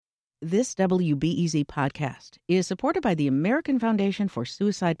This WBEZ podcast is supported by the American Foundation for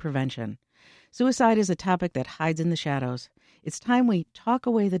Suicide Prevention. Suicide is a topic that hides in the shadows. It's time we talk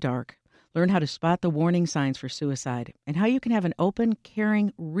away the dark, learn how to spot the warning signs for suicide, and how you can have an open,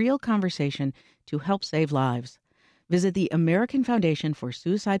 caring, real conversation to help save lives. Visit the American Foundation for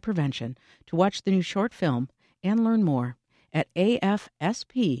Suicide Prevention to watch the new short film and learn more at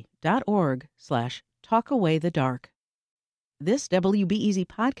afsp.org/talkawaythedark. This WBEZ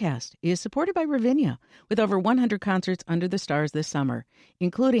podcast is supported by Ravinia, with over 100 concerts under the stars this summer,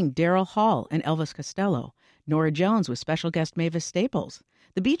 including Daryl Hall and Elvis Costello, Norah Jones with special guest Mavis Staples,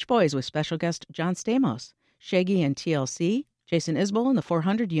 the Beach Boys with special guest John Stamos, Shaggy and TLC, Jason Isbell and the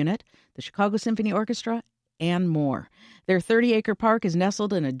 400 Unit, the Chicago Symphony Orchestra, and more. Their 30-acre park is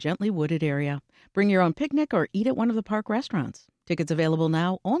nestled in a gently wooded area. Bring your own picnic or eat at one of the park restaurants. Tickets available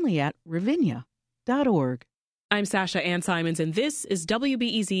now only at ravinia.org. I'm Sasha Ann Simons, and this is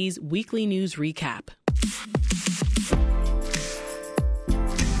WBEZ's Weekly News Recap.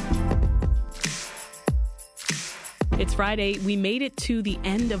 It's Friday. We made it to the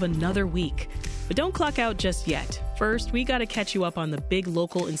end of another week. But don't clock out just yet. First, we got to catch you up on the big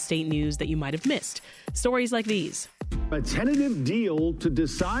local and state news that you might have missed. Stories like these. A tentative deal to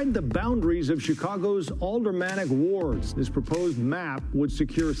decide the boundaries of Chicago's aldermanic wards. This proposed map would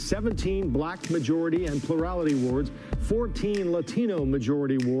secure 17 black majority and plurality wards, 14 Latino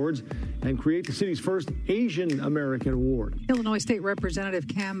majority wards, and create the city's first Asian American ward. Illinois State Representative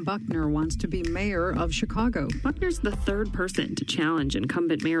Cam Buckner wants to be mayor of Chicago. Buckner's the third person to challenge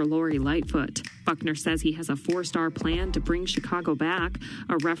incumbent Mayor Lori Lightfoot. Buckner says he has a 4-star plan to bring Chicago back,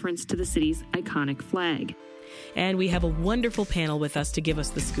 a reference to the city's iconic flag. And we have a wonderful panel with us to give us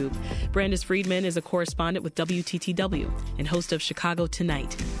the scoop. Brandis Friedman is a correspondent with WTTW and host of Chicago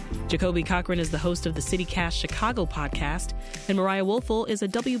Tonight. Jacoby Cochran is the host of the CityCast Chicago podcast, and Mariah Woelfel is a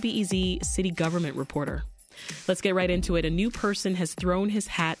WBEZ city government reporter. Let's get right into it. A new person has thrown his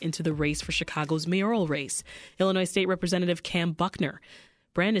hat into the race for Chicago's mayoral race, Illinois State Representative Cam Buckner.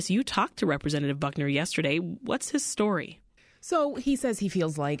 Brandis, you talked to Representative Buckner yesterday. What's his story? So he says he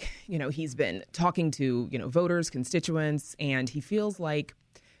feels like, he's been talking to, voters, constituents, and he feels like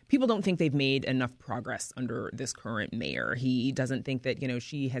people don't think they've made enough progress under this current mayor. He doesn't think that,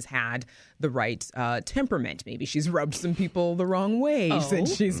 she has had the right temperament. Maybe she's rubbed some people the wrong way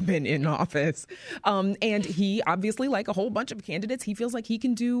since she's been in office. And he obviously, like a whole bunch of candidates, he feels like he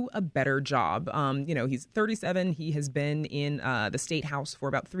can do a better job. He's 37. He has been in the state house for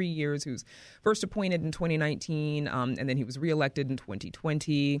about 3 years. He was first appointed in 2019, and then he was reelected in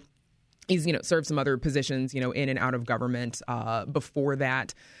 2020. He's, served some other positions, in and out of government before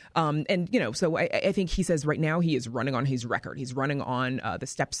that. So I think he says right now he is running on his record. He's running on the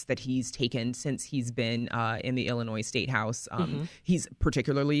steps that he's taken since he's been in the Illinois State House. He's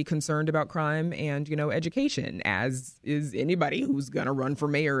particularly concerned about crime and, education, as is anybody who's going to run for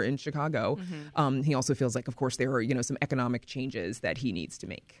mayor in Chicago. He also feels like, of course, there are, some economic changes that he needs to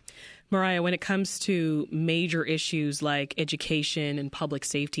make. Mariah, when it comes to major issues like education and public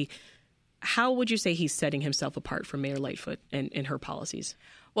safety, how would you say he's setting himself apart from Mayor Lightfoot and her policies?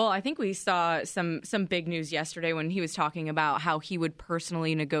 Well, I think we saw some big news yesterday when he was talking about how he would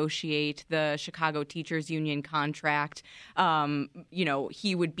personally negotiate the Chicago Teachers Union contract.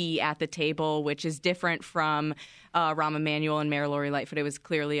 He would be at the table, which is different from Rahm Emanuel and Mayor Lori Lightfoot. It was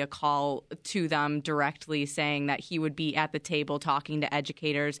clearly a call to them directly saying that he would be at the table talking to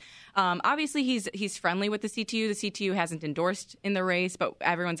educators. Obviously, he's friendly with the CTU. The CTU hasn't endorsed in the race, but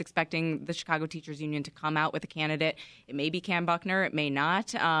everyone's expecting the Chicago Teachers Union to come out with a candidate. It may be Cam Buckner. It may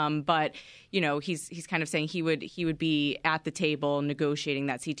not. But he's kind of saying he would be at the table negotiating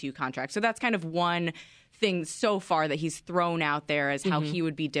that CTU contract. So that's kind of one thing so far that he's thrown out there as how he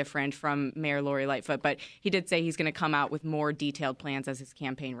would be different from Mayor Lori Lightfoot. But he did say he's going to come out with more detailed plans as his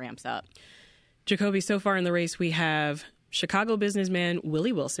campaign ramps up. Jacoby, so far in the race, we have Chicago businessman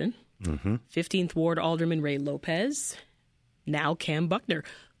Willie Wilson, 15th Ward Alderman Ray Lopez, now Cam Buckner.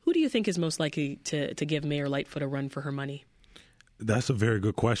 Who do you think is most likely to give Mayor Lightfoot a run for her money? That's a very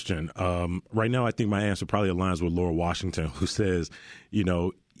good question. Right now, I think my answer probably aligns with Laura Washington, who says, you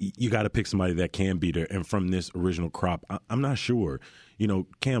got to pick somebody that can beat her. And from this original crop, I'm not sure.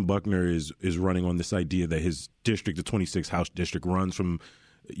 Cam Buckner is running on this idea that his district, the 26th House District, runs from,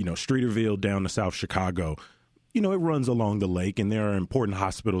 Streeterville down to South Chicago. It runs along the lake, and there are important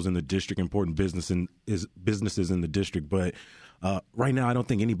hospitals in the district, important businesses in the district. But right now, I don't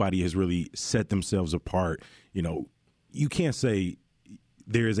think anybody has really set themselves apart. You can't say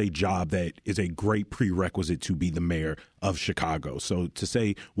there is a job that is a great prerequisite to be the mayor of Chicago. So to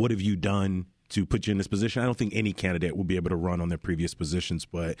say, what have you done to put you in this position. I don't think any candidate will be able to run on their previous positions,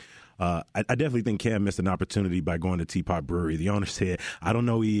 but I definitely think Cam missed an opportunity by going to Teapot Brewery. The owner said, I don't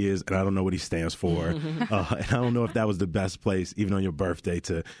know who he is, and I don't know what he stands for, and I don't know if that was the best place, even on your birthday,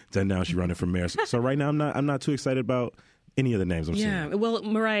 to announce you running for mayor. So right now, I'm not too excited about any of the names I'm seeing. Yeah, well,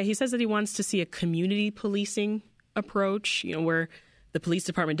 Mariah, he says that he wants to see a community policing approach, where the police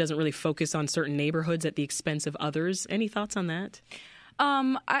department doesn't really focus on certain neighborhoods at the expense of others. Any thoughts on that?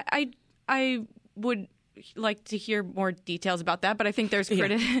 I would like to hear more details about that, but I think there's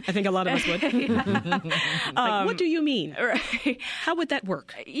I think a lot of us would. What do you mean? Right. How would that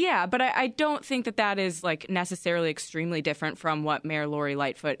work? Yeah, but I don't think that is necessarily extremely different from what Mayor Lori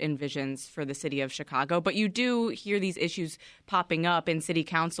Lightfoot envisions for the city of Chicago. But you do hear these issues popping up in city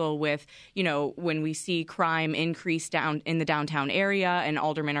council with, when we see crime increase down in the downtown area and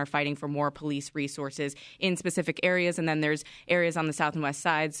aldermen are fighting for more police resources in specific areas. And then there's areas on the south and west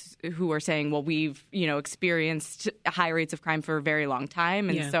sides who are saying, well, we've, experienced high rates of crime for a very long time.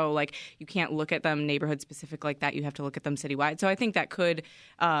 And so you can't look at them neighborhood specific like that. You have to look at them citywide. So I think that could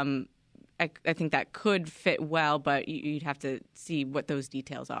I think that could fit well, but you'd have to see what those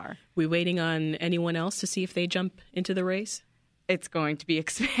details are. We waiting on anyone else to see if they jump into the race? It's going to be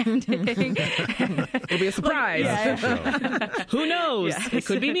expanding. It'll be a surprise. Who knows? Yes. It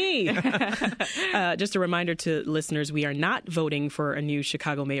could be me. Just a reminder to listeners, we are not voting for a new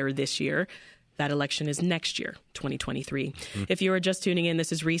Chicago mayor this year. That election is next year, 2023. If you are just tuning in,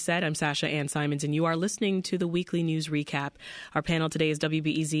 this is Reset. I'm Sasha Ann Simons, and you are listening to the Weekly News Recap. Our panel today is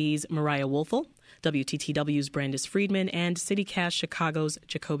WBEZ's Mariah Woelfel, WTTW's Brandis Friedman, and CityCast Chicago's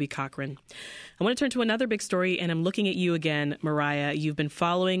Jacoby Cochran. I want to turn to another big story, and I'm looking at you again, Mariah. You've been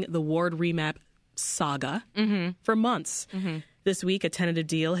following the ward remap saga for months. This week, a tentative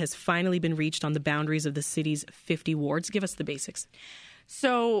deal has finally been reached on the boundaries of the city's 50 wards. Give us the basics.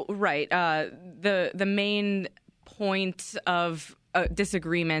 So, right, the main point of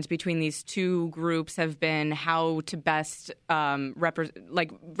disagreement between these two groups have been how to best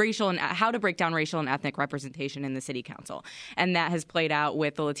racial and how to break down racial and ethnic representation in the city council, and that has played out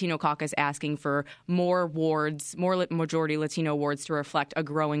with the Latino caucus asking for more wards, more majority Latino wards to reflect a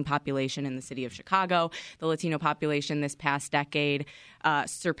growing population in the city of Chicago. The Latino population this past decade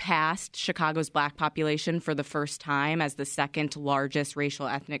surpassed Chicago's black population for the first time as the second largest racial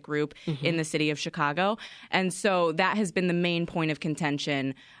ethnic group in the city of Chicago, and so that has been the main point of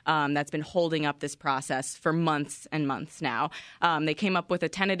contention that's been holding up this process for months and months now. They came up with a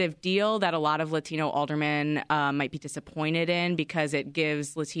tentative deal that a lot of Latino aldermen might be disappointed in because it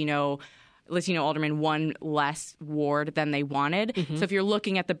gives Latino aldermen one less ward than they wanted. So if you're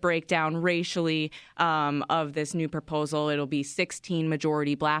looking at the breakdown racially of this new proposal, it'll be 16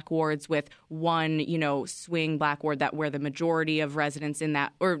 majority black wards with one, swing black ward where the majority of residents in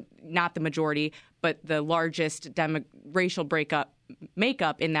that, or not the majority, but the largest racial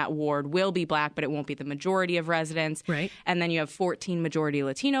makeup in that ward will be black, but it won't be the majority of residents. Right. And then you have 14 majority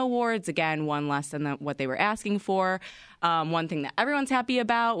Latino wards, again, one less than what they were asking for. One thing that everyone's happy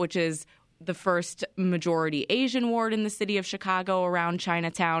about, which is the first majority Asian ward in the city of Chicago around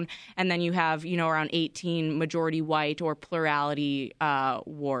Chinatown. And then you have, around 18 majority white or plurality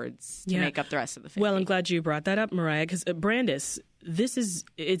wards to make up the rest of the 50. Well, I'm glad you brought that up, Mariah, because Brandis,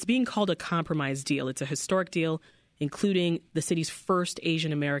 it's being called a compromise deal. It's a historic deal, including the city's first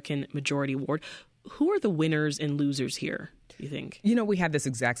Asian American majority ward. Who are the winners and losers here, do you think? We had this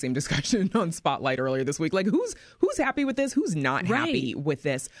exact same discussion on Spotlight earlier this week. Who's happy with this? Who's not happy with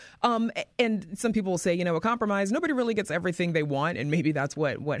this? And some people will say, a compromise, nobody really gets everything they want. And maybe that's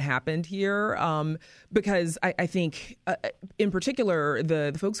what happened here. Because I think, in particular,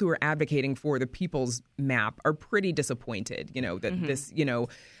 the folks who are advocating for the People's Map are pretty disappointed, that this,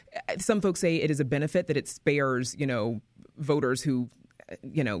 some folks say it is a benefit that it spares, voters who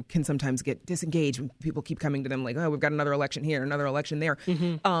can sometimes get disengaged when people keep coming to them like, oh, we've got another election here, another election there.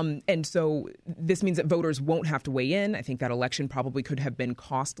 And so this means that voters won't have to weigh in. I think that election probably could have been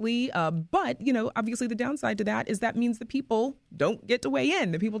costly. But, obviously the downside to that is that means the people don't get to weigh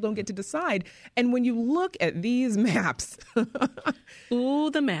in. The people don't get to decide. And when you look at these maps, ooh,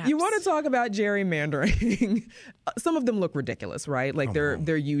 the maps. You want to talk about gerrymandering. Some of them look ridiculous, right?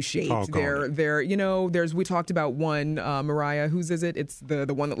 They're U-shaped. They're we talked about one, Mariah, whose is it? It's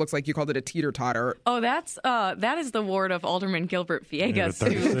the one that looks like you called it a teeter-totter. Oh, that is the ward of Alderman Gilbert Villegas,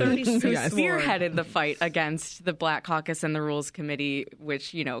 who spearheaded the fight against the Black Caucus and the Rules Committee,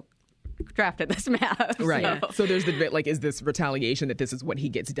 which, drafted this map. Right. So there's the bit, like, is this retaliation that this is what he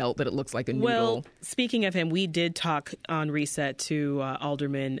gets dealt, that it looks like a noodle? Well, speaking of him, we did talk on Reset to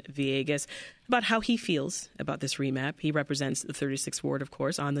Alderman Villegas about how he feels about this remap. He represents the 36th Ward, of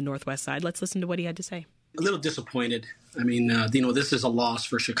course, on the Northwest side. Let's listen to what he had to say. A little disappointed. I mean, this is a loss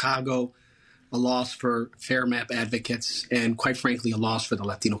for Chicago, a loss for fair map advocates, and quite frankly, a loss for the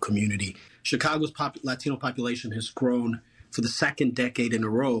Latino community. Chicago's Latino population has grown for the second decade in a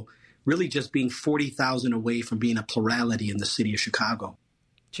row, really just being 40,000 away from being a plurality in the city of Chicago.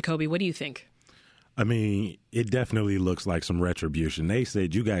 Jacoby, what do you think? I mean, it definitely looks like some retribution. They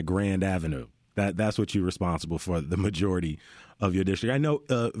said you got Grand Avenue. That's what you're responsible for, the majority of your district. I know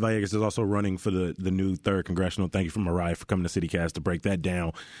Villegas is also running for the new 3rd Congressional. Thank you for Mariah for coming to CityCast to break that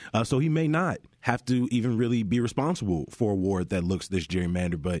down. So he may not have to even really be responsible for a ward that looks this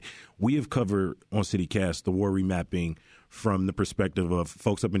gerrymandered. But we have covered on CityCast the ward remapping from the perspective of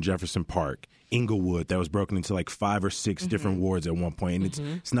folks up in Jefferson Park, Inglewood, that was broken into like 5 or 6 different wards at one point.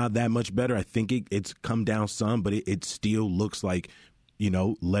 And it's not that much better. I think it's come down some, but it still looks like,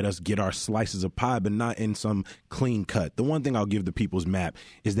 let us get our slices of pie, but not in some clean cut. The one thing I'll give the People's Map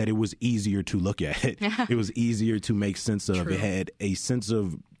is that it was easier to look at. It was easier to make sense of. True. It had a sense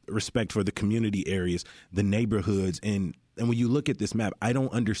of respect for the community areas, the neighborhoods. And when you look at this map, I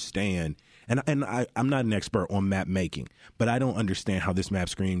don't understand. And I'm not an expert on map making, but I don't understand how this map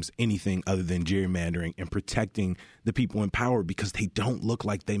screams anything other than gerrymandering and protecting the people in power, because they don't look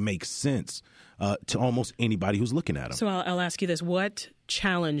like they make sense to almost anybody who's looking at them. So I'll ask you this. What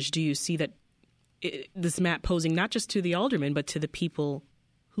challenge do you see that this map posing, not just to the aldermen, but to the people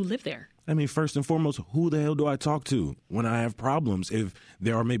who live there? I mean, first and foremost, who the hell do I talk to when I have problems if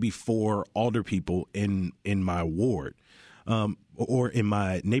there are maybe 4 alder people in my ward? Or in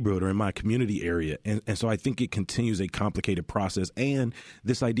my neighborhood or in my community area. And so I think it continues a complicated process. And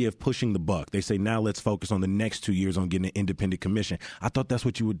this idea of pushing the buck. They say, now let's focus on the next 2 years on getting an independent commission. I thought that's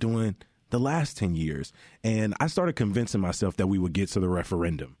what you were doing the last 10 years. And I started convincing myself that we would get to the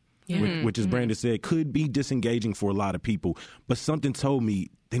referendum, which as Brandon said, could be disengaging for a lot of people. But something told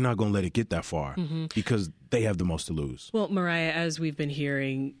me they're not going to let it get that far because they have the most to lose. Well, Mariah, as we've been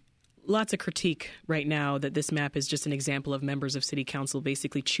hearing, lots of critique right now that this map is just an example of members of city council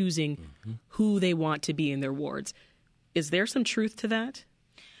basically choosing who they want to be in their wards. Is there some truth to that?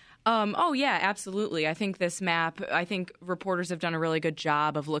 Oh, yeah, absolutely. I think this map, reporters have done a really good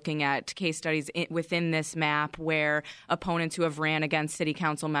job of looking at case studies within this map where opponents who have ran against city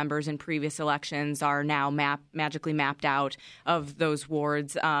council members in previous elections are now magically mapped out of those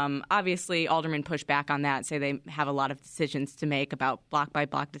wards. Obviously, aldermen push back on that, say they have a lot of decisions to make about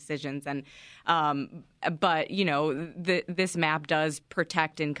block-by-block decisions. And but, this map does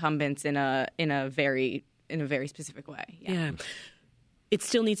protect incumbents in a very specific way. Yeah. It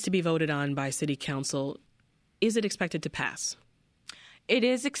still needs to be voted on by city council. Is it expected to pass? It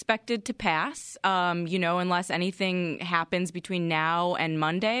is expected to pass, unless anything happens between now and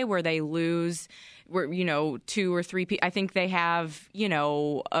Monday where they lose, 2 or 3 people. I think they have,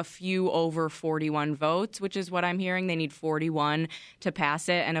 a few over 41 votes, which is what I'm hearing. They need 41 to pass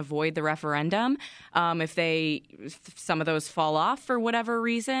it and avoid the referendum. If some of those fall off for whatever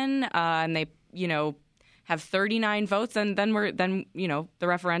reason, and they, have 39 votes, and then the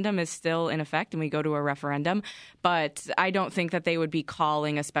referendum is still in effect and we go to a referendum. But I don't think that they would be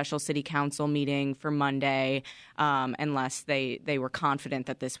calling a special city council meeting for Monday unless they were confident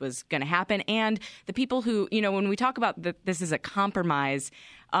that this was going to happen. And the people who, when we talk about this is a compromise,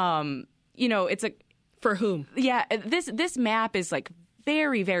 it's a... For whom? Yeah, this map is like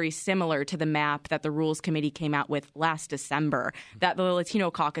very, very similar to the map that the Rules Committee came out with last December that the Latino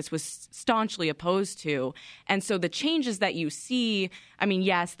Caucus was staunchly opposed to. And so the changes that you see,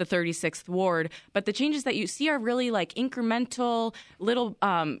 yes, the 36th Ward, but the changes that you see are really like incremental little,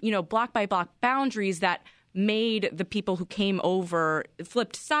 block-by-block boundaries that made the people who came over,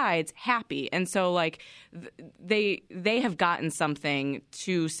 flipped sides, happy. And so, they have gotten something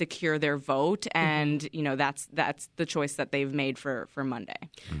to secure their vote, and, that's the choice that they've made for Monday.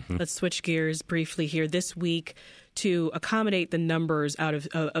 Let's switch gears briefly here. This week, to accommodate the numbers of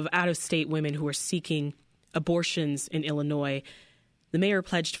out-of-state women who are seeking abortions in Illinois, the mayor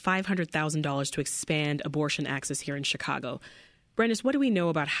pledged $500,000 to expand abortion access here in Chicago. Brandis, what do we know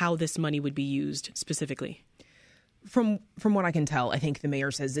about how this money would be used specifically? From what I can tell, I think the mayor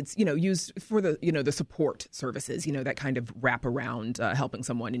says it's, used for the, the support services, that kind of wrap around helping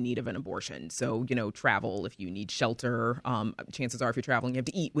someone in need of an abortion. So, travel, if you need shelter, chances are if you're traveling, you have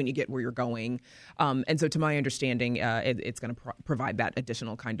to eat when you get where you're going. And so to my understanding, it's going to provide that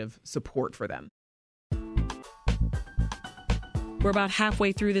additional kind of support for them. We're about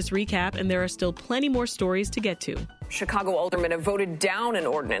halfway through this recap, and there are still plenty more stories to get to. Chicago aldermen have voted down an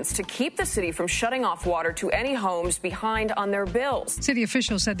ordinance to keep the city from shutting off water to any homes behind on their bills. City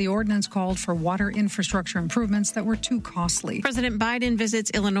officials said the ordinance called for water infrastructure improvements that were too costly. President Biden visits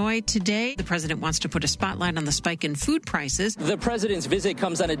Illinois today. The president wants to put a spotlight on the spike in food prices. The president's visit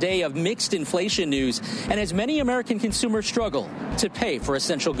comes on a day of mixed inflation news, and as many American consumers struggle to pay for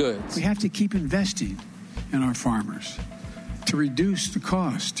essential goods. We have to keep investing in our farmers to reduce the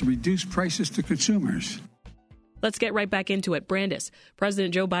cost, to reduce prices to consumers. Let's get right back into it. Brandis,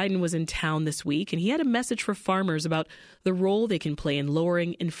 President Joe Biden was in town this week, and he had a message for farmers about the role they can play in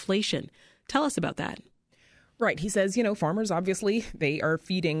lowering inflation. Tell us about that. Right. He says, farmers, obviously, they are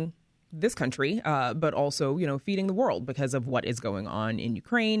feeding this country, but also, feeding the world because of what is going on in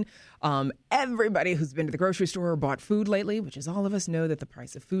Ukraine. Everybody who's been to the grocery store or bought food lately, which is all of us, know that the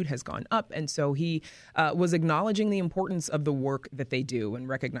price of food has gone up. And so he was acknowledging the importance of the work that they do and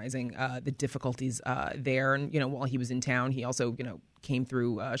recognizing the difficulties there. And, while he was in town, he also, came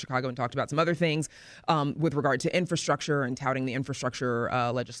through Chicago and talked about some other things with regard to infrastructure and touting the infrastructure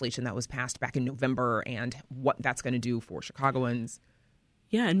legislation that was passed back in November and what that's going to do for Chicagoans.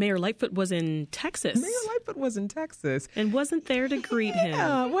 Yeah, and Mayor Lightfoot was in Texas. And wasn't there to greet him.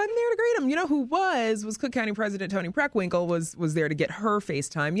 Yeah, wasn't there to greet him. You know who was Cook County President Toni Preckwinkle was there to get her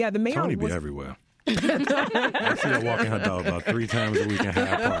FaceTime. Yeah, the mayor Toni be everywhere. I see her walking her dog about 3 times a week in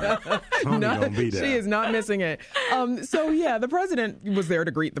Hyde Park. Toni gonna be there. She is not missing it. The president was there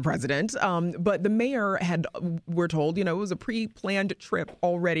to greet the president. But the mayor had, we're told, it was a pre-planned trip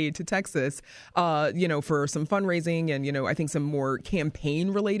already to Texas, for some fundraising and, I think some more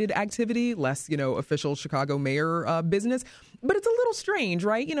campaign-related activity, less, official Chicago mayor business. But it's a little strange,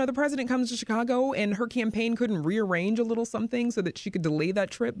 right? The president comes to Chicago and her campaign couldn't rearrange a little something so that she could delay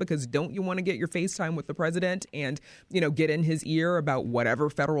that trip because don't you want to get your FaceTime with the president and, get in his ear about whatever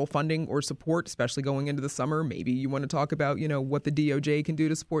federal funding or support, especially going into the summer. Maybe you want to talk about, what the DOJ can do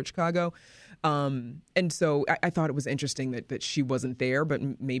to support Chicago. And so I thought it was interesting that she wasn't there, but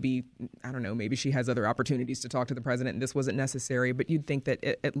maybe, I don't know, maybe she has other opportunities to talk to the president and this wasn't necessary. But you'd think that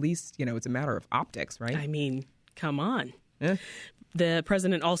at least, it's a matter of optics, right? I mean, come on. Yeah. The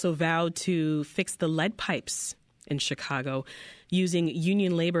president also vowed to fix the lead pipes in Chicago using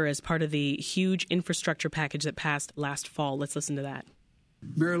union labor as part of the huge infrastructure package that passed last fall. Let's listen to that.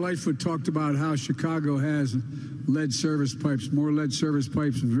 Mayor Lightfoot talked about how Chicago has lead service pipes, more lead service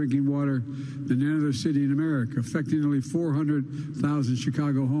pipes and drinking water than any other city in America, affecting nearly 400,000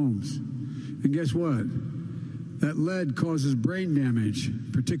 Chicago homes. And guess what? That lead causes brain damage,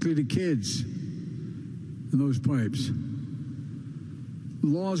 particularly to kids in those pipes. The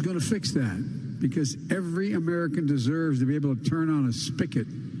law is going to fix that because every American deserves to be able to turn on a spigot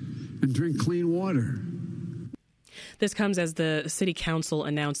and drink clean water. This comes as the city council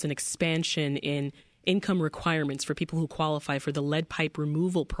announced an expansion in income requirements for people who qualify for the lead pipe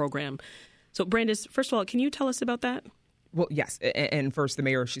removal program. So, Brandis, first of all, can you tell us about that? Well, yes, and first the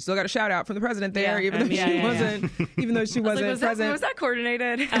mayor, she still got a shout out from the president there, even though she wasn't present. Was that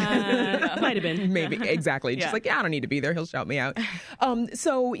coordinated? Might have been. Maybe, exactly. Just I don't need to be there. He'll shout me out.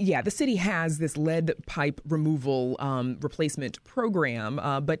 The city has this lead pipe removal replacement program,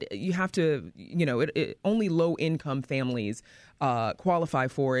 but you have to, only low income families qualify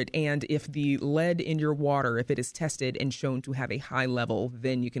for it. And if the lead in your water, if it is tested and shown to have a high level,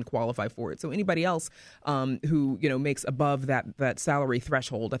 then you can qualify for it. So anybody else who, makes above that salary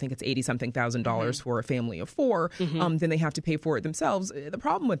threshold, I think it's $80-something thousand for a family of 4, then they have to pay for it themselves. The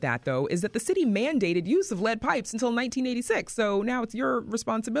problem with that, though, is that the city mandated use of lead pipes until 1986. So now it's your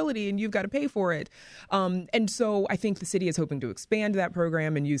responsibility and you've got to pay for it. And so I think the city is hoping to expand that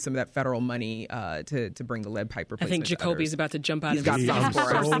program and use some of that federal money to bring the lead pipe replacement. I think Jacoby's about to jump out of his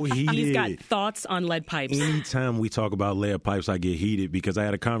seat. He's got thoughts on lead pipes. Anytime we talk about lead pipes, I get heated because I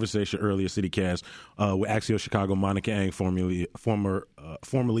had a conversation earlier, CityCast, with Axios Chicago, Monica Ang, formerly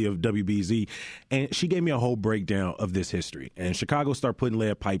of WBZ, and she gave me a whole breakdown of this history. And Chicago started putting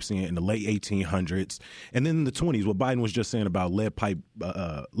lead pipes in the late 1800s, and then in the 20s, what Biden was just saying about lead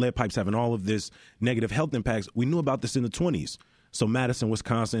pipes having all of this negative health impacts, we knew about this in the 20s. So Madison,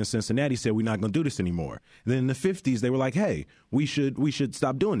 Wisconsin, and Cincinnati said, we're not going to do this anymore. And then in the 50s, they were like, hey, we should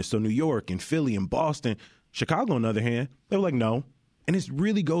stop doing this. So New York and Philly and Boston. Chicago, on the other hand, they were like, no. And it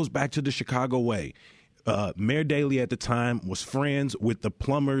really goes back to the Chicago way. Mayor Daley at the time was friends with the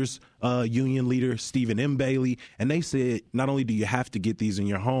plumbers union leader, Stephen M. Bailey. And they said, not only do you have to get these in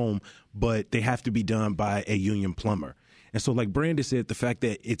your home, but they have to be done by a union plumber. And so, like Brandon said, the fact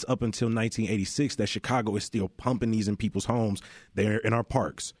that it's up until 1986 that Chicago is still pumping these in people's homes, they're in our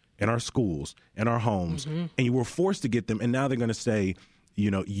parks, in our schools, in our homes, and you were forced to get them, and now they're going to say,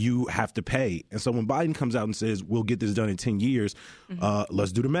 you have to pay. And so when Biden comes out and says, we'll get this done in 10 years,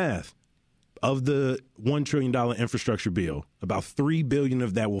 let's do the math. Of the $1 trillion infrastructure bill, about $3 billion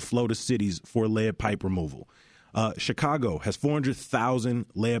of that will flow to cities for lead pipe removal. Chicago has 400,000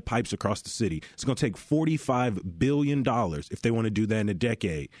 lead pipes across the city. It's going to take $45 billion if they want to do that in a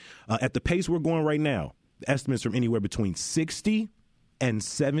decade. At the pace we're going right now, estimates from anywhere between 60 and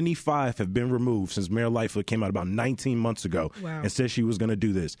 75 have been removed since Mayor Lightfoot came out about 19 months ago and said she was going to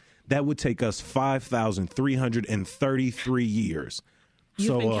do this. That would take us 5,333 years.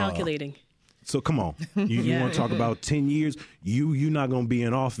 You've been calculating. So come on, you want to talk about 10 years? You're not going to be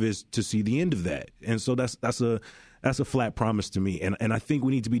in office to see the end of that, and so that's a flat promise to me. And I think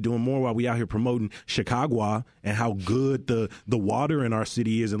we need to be doing more while we out here promoting Chicago and how good the water in our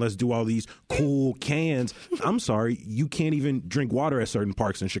city is, and let's do all these cool cans. I'm sorry, you can't even drink water at certain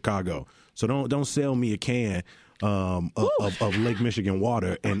parks in Chicago, so don't sell me a can of Lake Michigan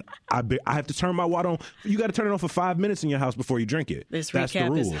water, and I have to turn my water on. You got to turn it on for 5 minutes in your house before you drink it. This That's recap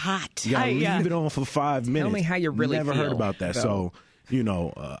the rule. is hot. You got to leave it on for 5 minutes. Tell me how you really Never feel, heard about that. though. So,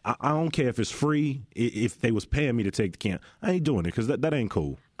 I don't care if it's free. If they was paying me to take the can, I ain't doing it because that ain't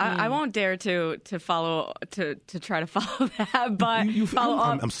cool. I won't dare to follow to try to follow that, but follow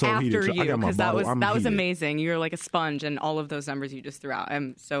up I'm so after heated. you, because that was heated. amazing. You're like a sponge, and all of those numbers you just threw out.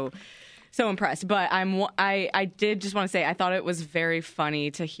 I'm so impressed. But I did just want to say I thought it was very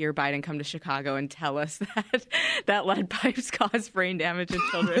funny to hear Biden come to Chicago and tell us that lead pipes cause brain damage in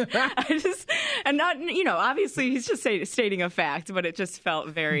children. Obviously he's just stating a fact, but it just felt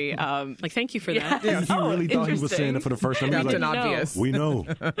very thank you for that. Yeah, he really thought he was saying it for the first time. Captain Obvious. We know.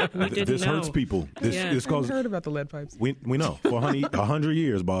 This know. hurts people. This I heard about the lead pipes. We know. For 100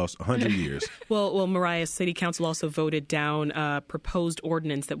 years, boss. 100 years. Well, Mariah, City Council also voted down a proposed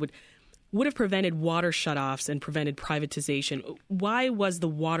ordinance that would have prevented water shutoffs and prevented privatization. Why was the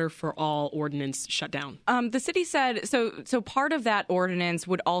Water for All ordinance shut down? The city said so part of that ordinance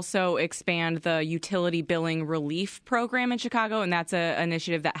would also expand the utility billing relief program in Chicago, and that's an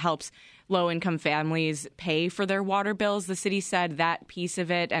initiative that helps low-income families pay for their water bills. The city said that piece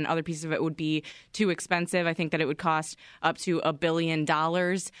of it and other pieces of it would be too expensive. I think that it would cost up to $1 billion.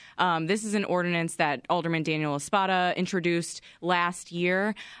 This is an ordinance that Alderman Daniel Espada introduced last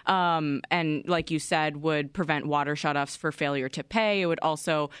year, and like you said, would prevent water shutoffs for failure to pay. It would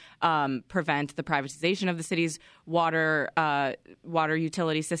also prevent the privatization of the city's water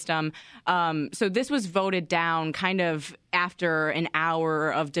utility system. So this was voted down kind of after an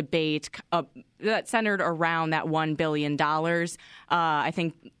hour of debate that centered around that $1 billion. I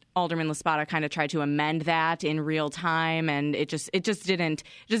think Alderman Espada kind of tried to amend that in real time, and it just didn't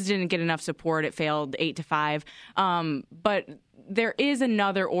get enough support. It failed 8-5. But there is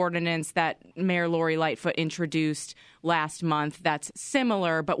another ordinance that Mayor Lori Lightfoot introduced last month that's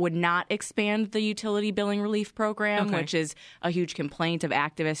similar but would not expand the utility billing relief program, which is a huge complaint of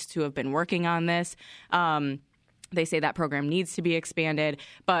activists who have been working on this. They say that program needs to be expanded,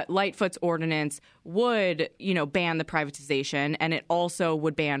 but Lightfoot's ordinance would, ban the privatization, and it also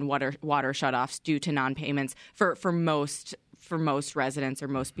would ban water shutoffs due to non-payments for most residents or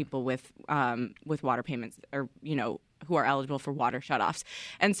most people with water payments or who are eligible for water shutoffs.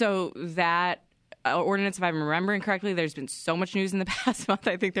 And so that ordinance, if I'm remembering correctly, there's been so much news in the past month.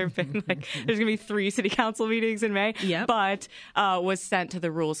 I think there's going to be 3 city council meetings in May, but was sent to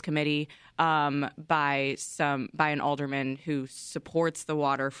the Rules Committee by an alderman who supports the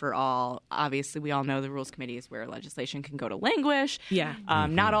Water for All. Obviously, we all know the Rules Committee is where legislation can go to languish.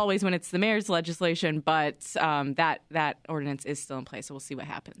 Not always when it's the mayor's legislation, but that ordinance is still in place, so we'll see what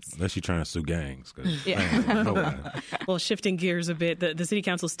happens. Unless you're trying to sue gangs. Well, shifting gears a bit, the city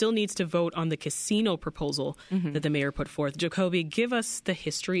council still needs to vote on the casino proposal that the mayor put forth. Jacoby, give us the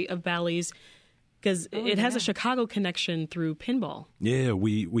history of Bally's, because it has a Chicago connection through pinball. Yeah,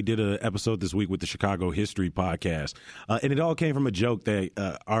 we did an episode this week with the Chicago History podcast, and it all came from a joke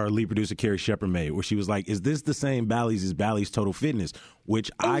that our lead producer, Carrie Shepard, made, where she was like, is this the same Bally's as Bally's Total Fitness?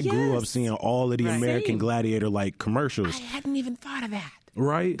 Which I grew up seeing all of the American Gladiator-like commercials. I hadn't even thought of that.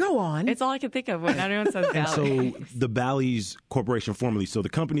 Right? Go on. It's all I can think of when everyone says Bally's. And so the Bally's Corporation formerly, so the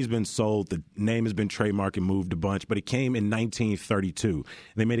company's been sold, the name has been trademarked and moved a bunch, but it came in 1932. And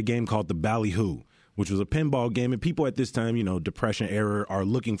they made a game called the Ballyhoo, which was a pinball game. And people at this time, Depression era, are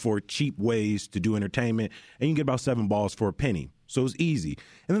looking for cheap ways to do entertainment. And you can get about 7 balls for a penny. So it's easy.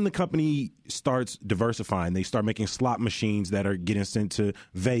 And then the company starts diversifying. They start making slot machines that are getting sent to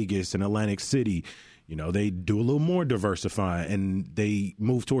Vegas and Atlantic City. They do a little more diversifying, and they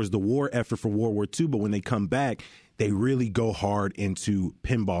move towards the war effort for World War II. But when they come back, they really go hard into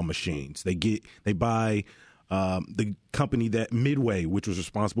pinball machines. They buy the company that Midway, which was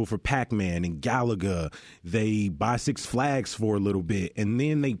responsible for Pac-Man and Galaga. They buy Six Flags for a little bit, and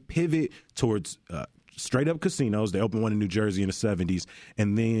then they pivot towards straight up casinos. They opened one in New Jersey in the 70s,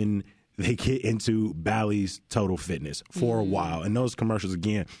 and then they get into Bally's Total Fitness for a while. And those commercials,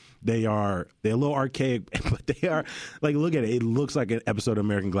 again, they're a little archaic, but they are like, look at it. It looks like an episode of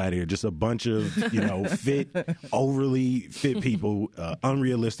American Gladiator, just a bunch of, fit, overly fit people,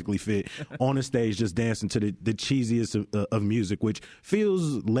 unrealistically fit on a stage, just dancing to the cheesiest of music, which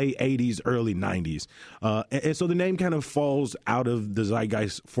feels late 80s, early 90s. And so the name kind of falls out of the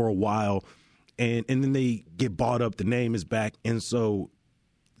zeitgeist for a while, and then they get bought up. The name is back. And so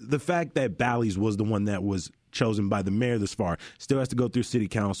the fact that Bally's was the one that was chosen by the mayor this far still has to go through city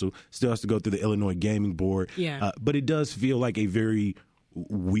council, still has to go through the Illinois Gaming Board. Yeah. But it does feel like a very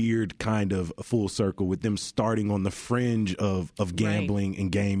weird kind of full circle with them starting on the fringe of gambling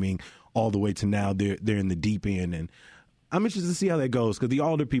and gaming all the way to now they're in the deep end. And I'm interested to see how that goes, because the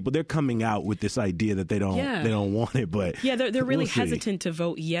older people, they're coming out with this idea that they don't want it, but they're really hesitant to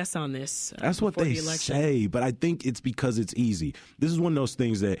vote yes on this. That's what they say, but I think it's because it's easy. This is one of those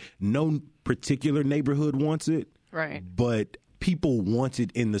things that no particular neighborhood wants it, right? But people want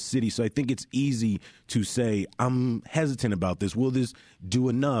it in the city, so I think it's easy to say, I'm hesitant about this. Will this do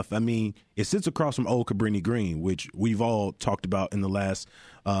enough? I mean, it sits across from Old Cabrini Green, which we've all talked about in the last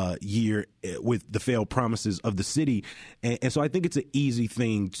year with the failed promises of the city. And so I think it's an easy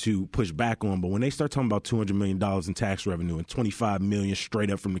thing to push back on. But when they start talking about $200 million in tax revenue and $25 million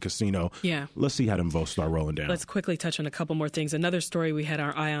straight up from the casino, let's see how them votes start rolling down. Let's quickly touch on a couple more things. Another story we had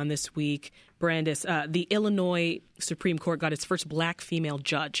our eye on this week, Brandis, the Illinois Supreme Court got its first black female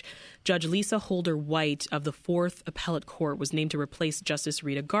judge. Judge Lisa Holder White of the 4th Appellate Court was named to replace Justice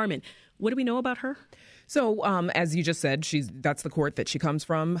Rita Garman. What do we know about her? So, as you just said, that's the court that she comes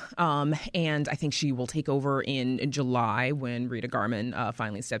from, and I think she will take over in July when Rita Garman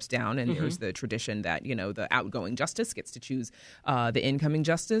finally steps down, and there's the tradition that, the outgoing justice gets to choose the incoming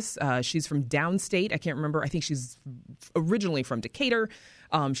justice. She's from downstate. I can't remember. I think she's originally from Decatur.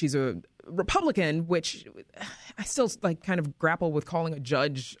 She's a Republican, which I still kind of grapple with calling a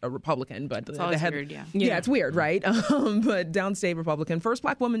judge a Republican, but it's always weird, yeah, it's weird, right? But downstate Republican, first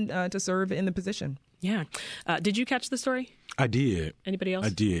black woman to serve in the position. Yeah. Did you catch the story? I did. Anybody else? I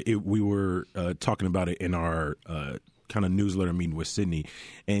did. We were talking about it in our kind of newsletter meeting with Sydney,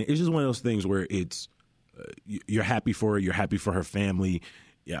 and it's just one of those things where it's you're happy for her, you're happy for her family.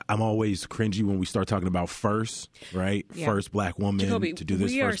 Yeah, I'm always cringy when we start talking about first, right? Yeah. First black woman Jacoby, to do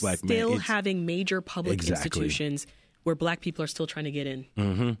this, first black man. We are still having major public institutions where black people are still trying to get in.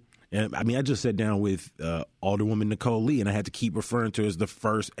 Mm-hmm. And I mean, I just sat down with Alderwoman Nicole Lee, and I had to keep referring to her as the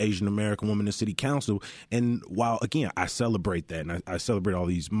first Asian American woman in city council. And while, again, I celebrate that, and I celebrate all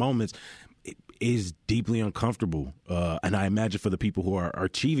these moments, it is deeply uncomfortable. And I imagine for the people who are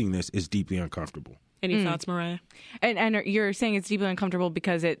achieving this, it's deeply uncomfortable. Any thoughts, Mariah? And you're saying it's deeply uncomfortable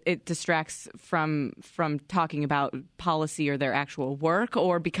because it distracts from talking about policy or their actual work,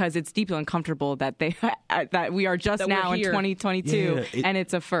 or because it's deeply uncomfortable that that we are just now in 2022 and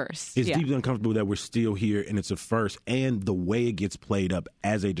it's a first. It's deeply uncomfortable that we're still here and it's a first, and the way it gets played up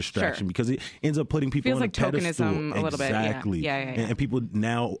as a distraction because it ends up putting people on a pedestal. Tokenism a little bit. Exactly. And people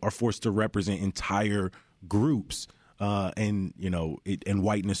now are forced to represent entire groups. And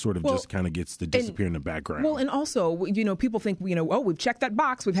whiteness sort of just kind of gets to disappear in the background. Well, and also, people think, we've checked that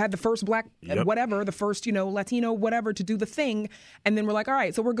box. We've had the first black, whatever, the first, Latino, whatever, to do the thing. And then we're like, all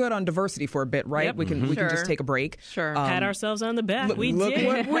right, so we're good on diversity for a bit, right? Yep. We can just take a break. Sure. Pat ourselves on the back. Look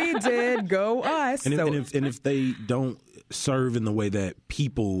what we did. Go us. And if they don't serve in the way that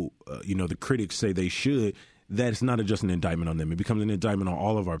people, the critics say they should, that's not just an indictment on them. It becomes an indictment on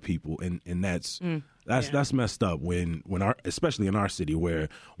all of our people, and that's messed up when especially in our city where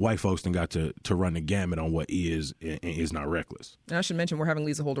white folks then got to run the gamut on what is and is not reckless. And I should mention we're having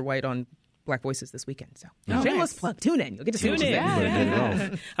Lisa Holder White on Black Voices this weekend. So shameless plug. Tune in. You'll get to tune in.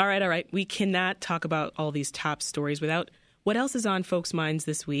 Yeah. All right. We cannot talk about all these top stories without what else is on folks' minds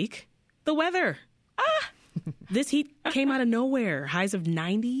this week? The weather. This heat came out of nowhere. Highs of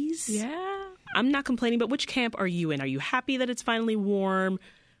 90s. Yeah. I'm not complaining, but which camp are you in? Are you happy that it's finally warm,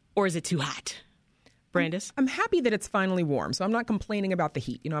 or is it too hot? Brandis? I'm happy that it's finally warm, so I'm not complaining about the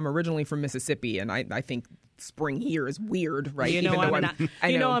heat. I'm originally from Mississippi, and I think spring here is weird, right?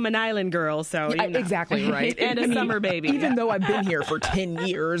 I'm an island girl, so exactly right. And a summer baby. Even though I've been here for 10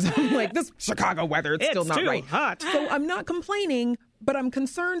 years, I'm like, this Chicago weather, it's still not too right. Hot. So I'm not complaining, but I'm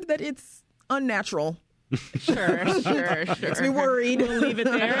concerned that it's unnatural. Sure. Makes me worried. We'll leave it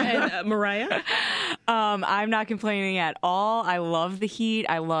there. And Mariah? I'm not complaining at all. I love the heat.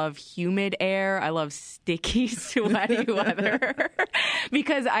 I love humid air. I love sticky, sweaty weather.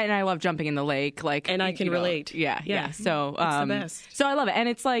 Because I love jumping in the lake. And I can relate. Yeah. So it's the best. So I love it. And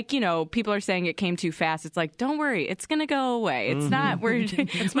it's like, people are saying it came too fast. It's like, don't worry, it's gonna go away. It's not.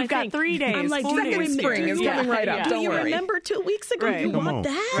 We've got 3 days. I'm like, 4 days. spring is coming right up. Don't worry. Remember 2 weeks ago? Right. You Come want on.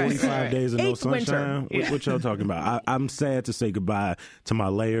 that? 45 days of no sunshine. Winter. What y'all talking about? I'm sad to say goodbye to my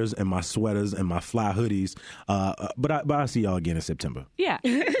layers and my sweaters and my fly hoodies. But I'll see y'all again in September. Yeah,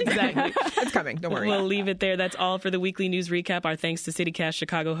 Exactly. It's coming. Don't worry. We'll leave it there. That's all for the weekly news recap. Our thanks to CityCast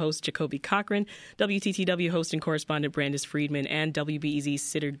Chicago host Jacoby Cochran, WTTW host and correspondent Brandis Friedman, and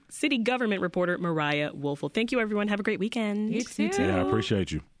WBEZ city government reporter Mariah Woelfel. Thank you, everyone. Have a great weekend. You too. Yeah, I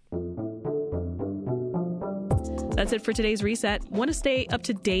appreciate you. That's it for today's Reset. Want to stay up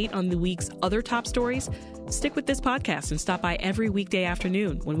to date on the week's other top stories? Stick with this podcast and stop by every weekday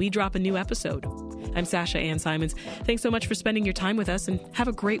afternoon when we drop a new episode. I'm Sasha Ann Simons. Thanks so much for spending your time with us, and have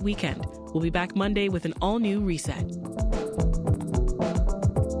a great weekend. We'll be back Monday with an all-new Reset.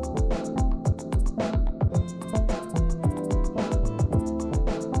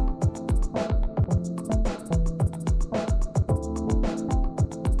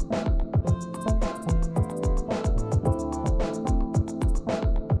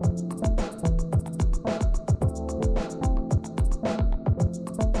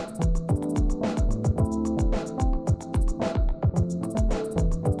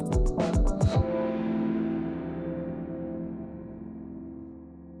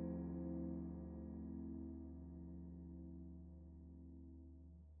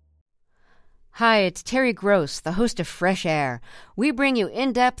 Hi, it's Terry Gross, the host of Fresh Air. We bring you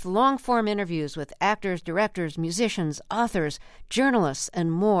in-depth, long-form interviews with actors, directors, musicians, authors, journalists,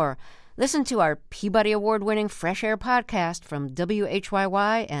 and more. Listen to our Peabody Award-winning Fresh Air podcast from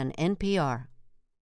WHYY and NPR.